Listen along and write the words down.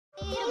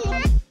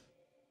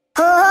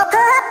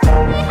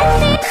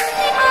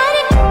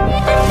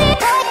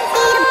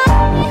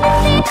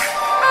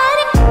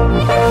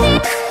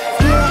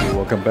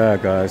Welcome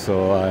back, guys.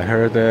 So I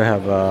heard they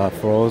have a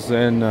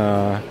frozen,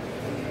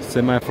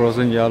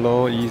 semi-frozen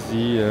yellow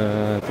Yeezy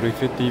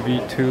 350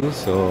 V2.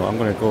 So I'm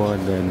gonna go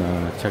and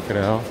then check it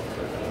out.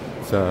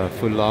 It's a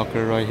Foot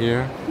Locker right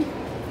here.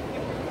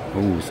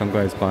 Ooh, some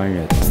guy's buying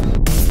it.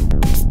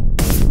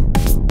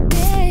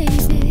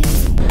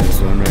 This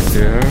one right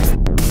there.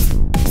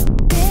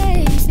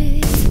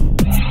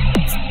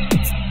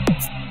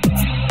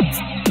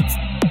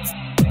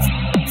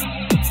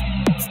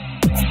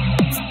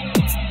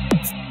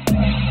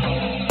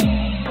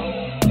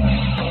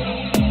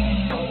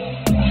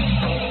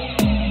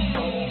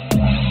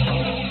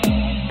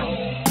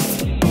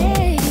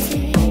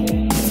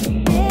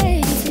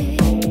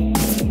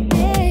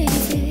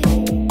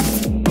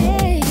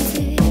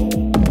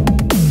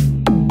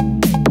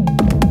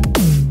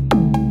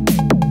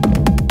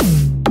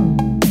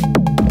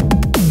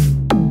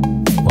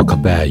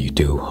 Bad you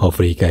do.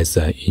 Hopefully you guys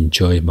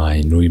enjoy my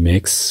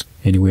remix.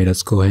 Anyway,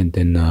 let's go ahead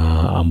and then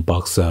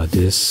unbox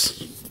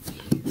this.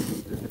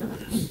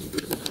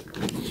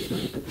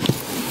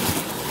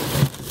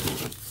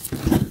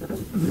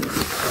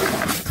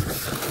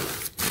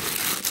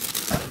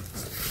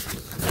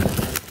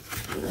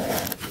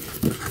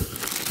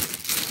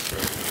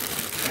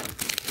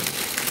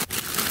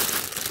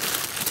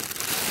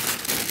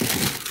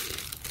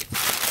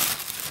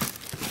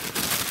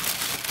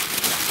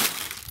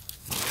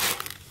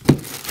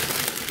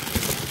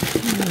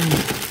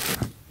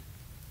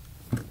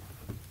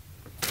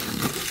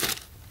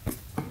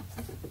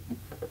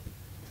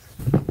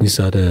 These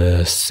are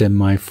the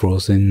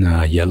semi-frozen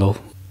yellow.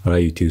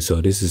 Alright, YouTube.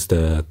 So this is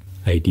the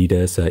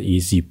Adidas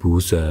YEEZY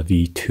Boost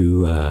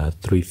V2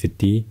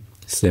 350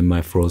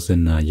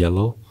 semi-frozen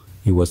yellow.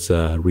 It was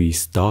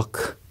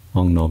restocked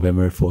on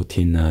November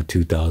 14,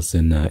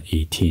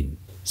 2018.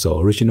 So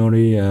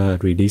originally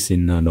released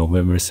in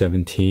November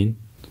 17.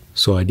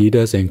 So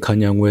Adidas and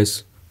Kanye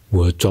West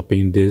were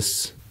dropping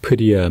this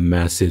pretty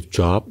massive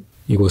drop.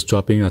 It was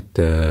dropping at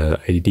the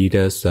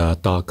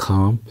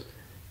Adidas.com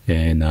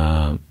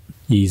and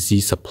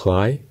Yeezy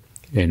Supply,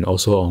 and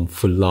also on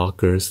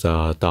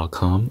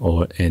footlockers.com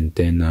and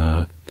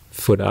then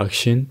Foot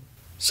Action.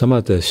 Some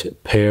of the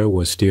pair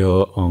was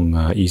still on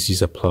Yeezy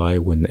Supply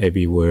when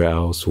everywhere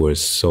else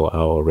was sold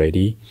out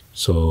already.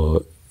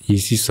 So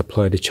Yeezy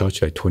Supply, they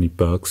charge like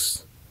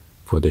 $20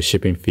 for the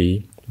shipping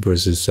fee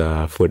versus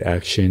Foot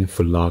Action,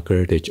 Foot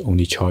Locker, they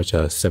only charge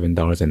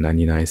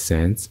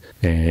 $7.99,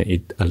 and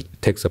it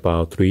takes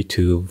about 3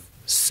 to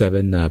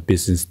 7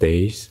 business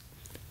days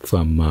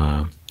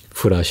from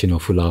Foot Action or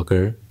Foot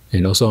Locker.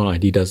 And also on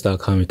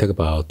Adidas.com, it takes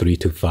about 3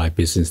 to 5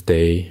 business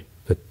days,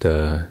 but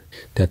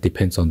that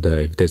depends on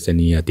if there's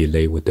any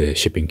delay with the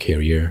shipping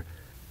carrier.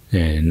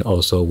 And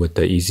also with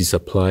the Yeezy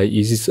Supply,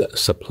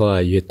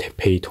 you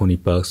pay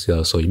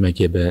 $20, so you might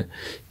get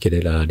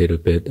it a little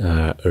bit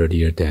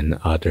earlier than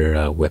other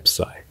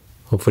website.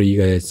 Hopefully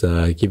you guys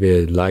give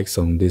it likes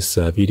on this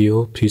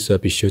video. Please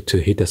be sure to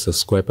hit the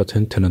subscribe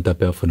button, turn on the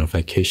bell for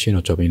notification,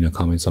 or drop in the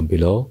comments on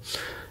below.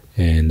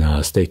 And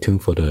stay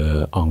tuned for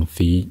the on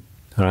feed.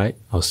 Alright,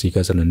 I'll see you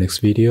guys on the next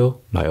video.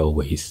 Like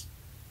always,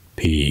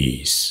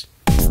 peace.